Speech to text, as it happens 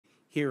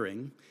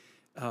hearing.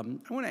 I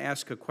want to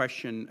ask a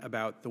question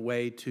about the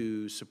way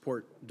to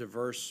support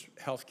diverse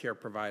healthcare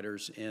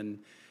providers in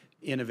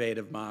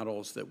innovative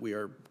models that we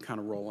are kind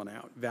of rolling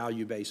out,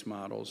 value-based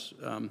models.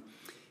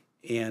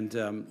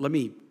 Let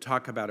me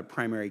talk about a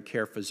primary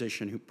care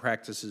physician who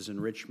practices in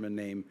Richmond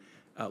named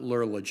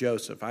Lurla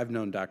Joseph. I've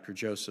known Dr.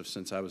 Joseph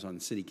since I was on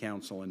city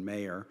council and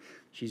mayor.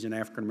 She's an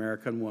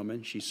African-American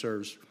woman. She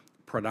serves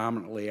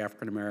predominantly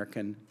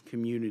African-American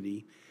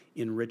community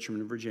in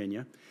Richmond,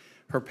 Virginia.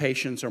 Her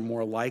patients are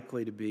more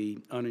likely to be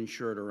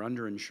uninsured or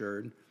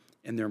underinsured,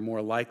 and they're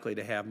more likely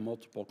to have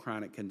multiple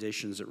chronic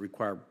conditions that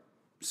require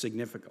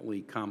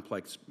significantly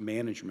complex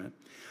management.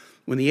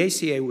 When the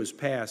ACA was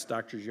passed,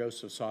 Dr.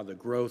 Joseph saw the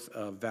growth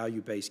of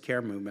value-based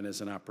care movement as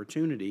an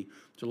opportunity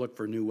to look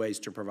for new ways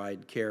to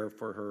provide care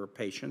for her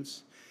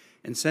patients.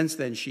 And since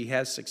then, she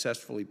has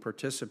successfully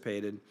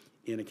participated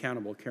in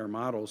accountable care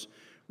models,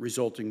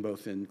 resulting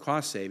both in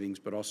cost savings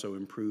but also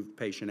improved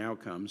patient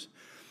outcomes.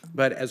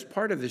 But as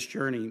part of this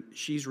journey,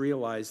 she's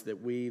realized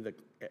that we,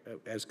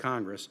 as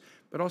Congress,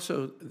 but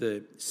also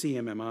the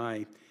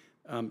CMMI,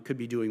 could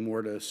be doing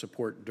more to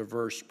support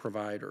diverse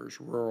providers,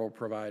 rural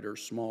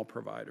providers, small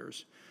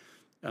providers.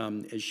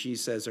 As she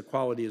says,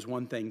 equality is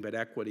one thing, but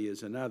equity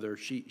is another.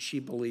 She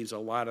believes a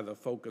lot of the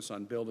focus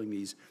on building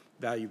these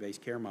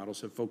value-based care models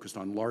have focused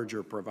on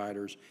larger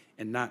providers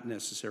and not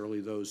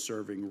necessarily those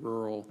serving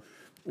rural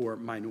or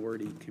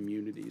minority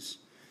communities.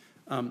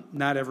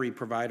 Not every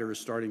provider is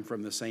starting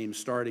from the same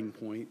starting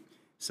point.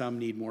 Some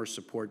need more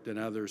support than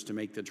others to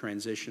make the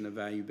transition of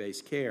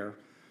value-based care.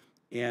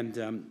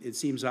 And it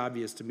seems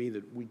obvious to me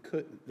that we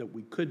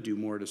could do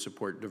more to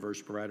support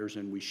diverse providers,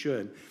 and we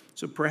should.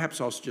 So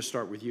perhaps I'll just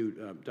start with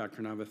you,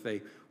 Dr.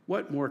 Navathe.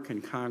 What more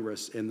can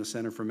Congress and the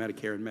Center for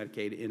Medicare and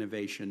Medicaid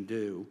Innovation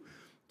do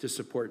to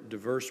support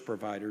diverse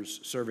providers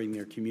serving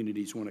their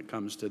communities when it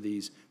comes to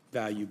these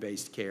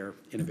value-based care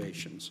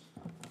innovations?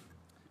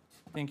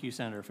 Thank you,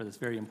 Senator, for this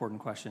very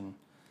important question.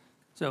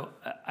 So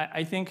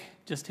I think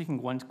just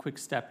taking one quick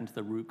step into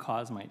the root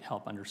cause might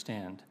help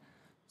understand.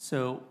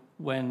 So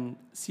when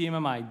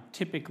CMMI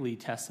typically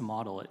tests a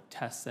model, it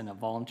tests in a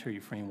voluntary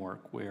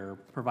framework where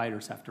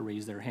providers have to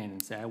raise their hand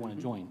and say, I want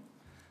to join.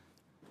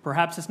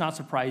 Perhaps it's not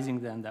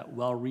surprising then that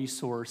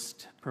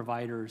well-resourced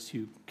providers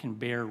who can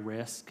bear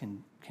risk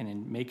and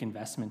can make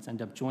investments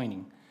end up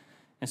joining.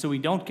 And so we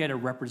don't get a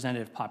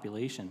representative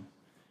population.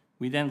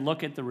 We then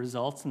look at the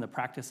results and the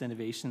practice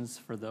innovations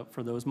for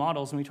those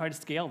models, and we try to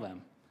scale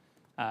them.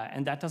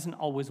 And that doesn't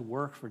always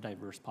work for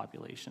diverse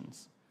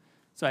populations.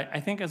 So I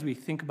think as we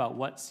think about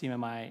what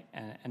CMMI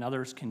and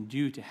others can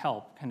do to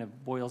help, kind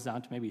of boils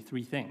down to maybe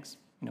three things.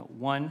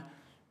 One,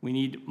 we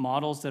need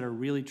models that are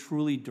really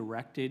truly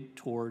directed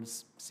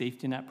towards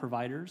safety net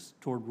providers,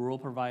 toward rural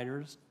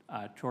providers,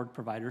 toward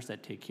providers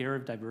that take care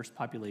of diverse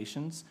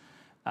populations.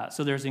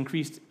 So there's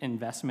increased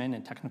investment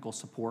and technical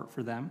support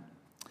for them.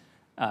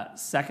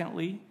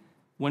 Secondly,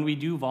 when we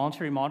do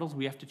voluntary models,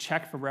 we have to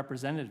check for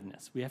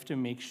representativeness. We have to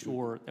make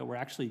sure that we're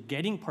actually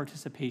getting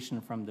participation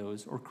from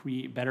those or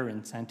create better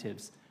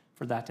incentives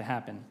for that to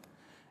happen.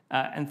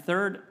 And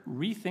third,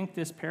 rethink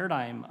this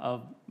paradigm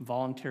of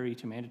voluntary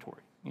to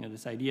mandatory.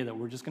 This idea that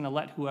we're just going to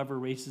let whoever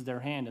raises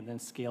their hand and then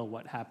scale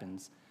what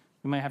happens.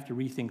 We might have to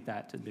rethink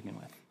that to begin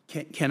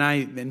with. Can I,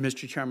 and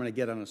Mr. Chair, I'm going to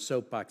get on a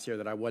soapbox here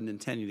that I wasn't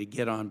intending to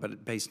get on,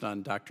 but based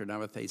on Dr.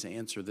 Navathe's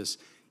answer, this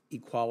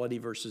equality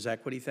versus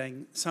equity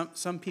thing.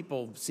 Some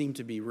people seem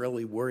to be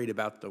really worried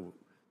about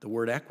the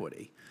word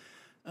equity.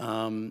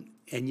 And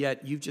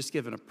yet you've just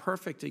given a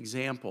perfect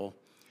example.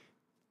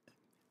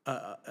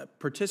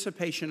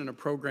 Participation in a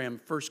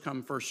program, first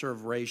come, first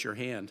serve, raise your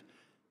hand.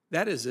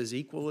 That is as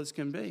equal as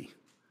can be.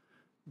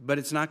 But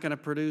it's not going to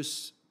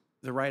produce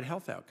the right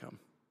health outcome.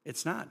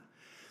 It's not.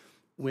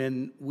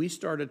 When we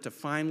started to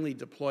finally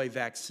deploy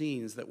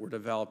vaccines that were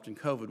developed in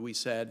COVID, we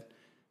said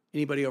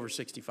anybody over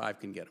 65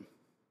 can get them.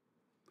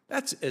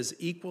 That's as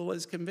equal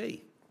as can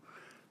be.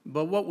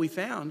 But what we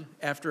found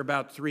after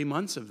about 3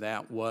 months of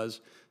that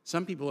was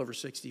some people over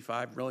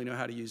 65 really know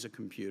how to use a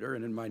computer.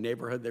 And in my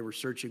neighborhood, they were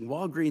searching,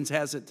 Walgreens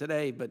has it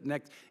today, but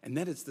next, and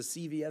then it's the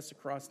CVS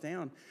across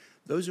town.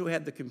 Those who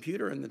had the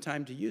computer and the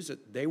time to use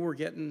it, they were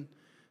getting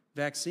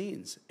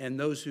vaccines. And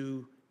those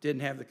who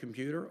didn't have the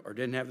computer or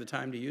didn't have the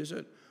time to use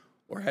it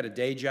or had a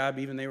day job,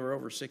 even they were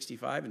over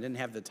 65 and didn't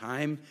have the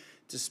time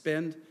to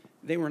spend,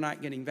 they were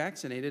not getting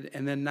vaccinated.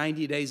 And then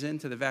 90 days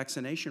into the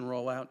vaccination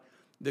rollout,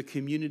 the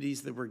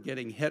communities that were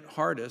getting hit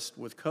hardest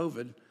with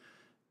COVID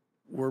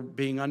were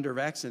being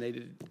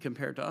under-vaccinated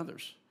compared to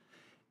others.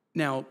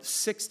 Now,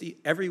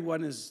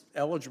 everyone is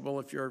eligible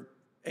if you're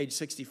age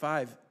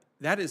 65.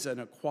 That is an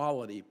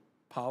equality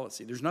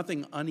policy. There's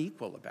nothing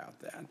unequal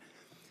about that.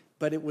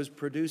 But it was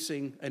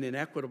producing an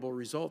inequitable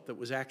result that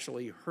was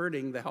actually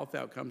hurting the health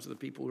outcomes of the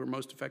people who were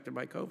most affected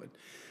by COVID.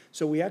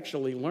 So we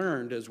actually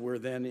learned as we're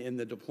then in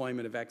the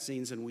deployment of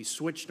vaccines, and we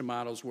switched to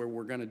models where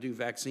we're going to do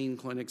vaccine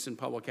clinics in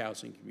public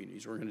housing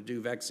communities. We're going to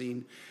do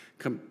vaccine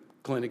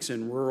clinics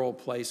in rural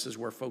places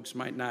where folks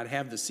might not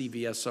have the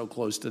CVS so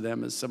close to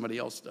them as somebody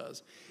else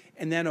does.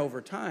 And then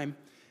over time,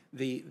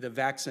 the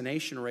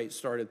vaccination rate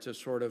started to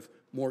sort of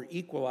more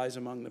equalize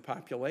among the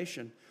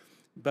population.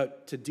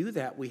 But to do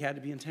that, we had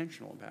to be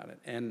intentional about it.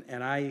 And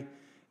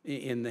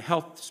in the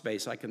health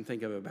space, I can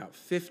think of about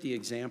 50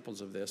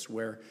 examples of this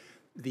where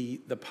the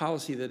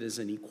policy that is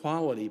an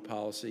equality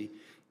policy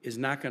is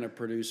not going to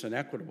produce an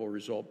equitable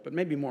result, but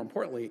maybe more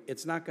importantly,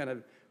 it's not going to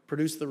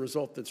produce the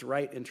result that's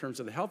right in terms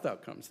of the health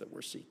outcomes that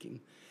we're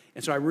seeking.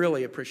 And so I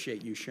really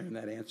appreciate you sharing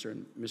that answer.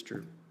 And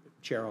Mr.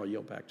 Chair, I'll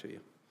yield back to you.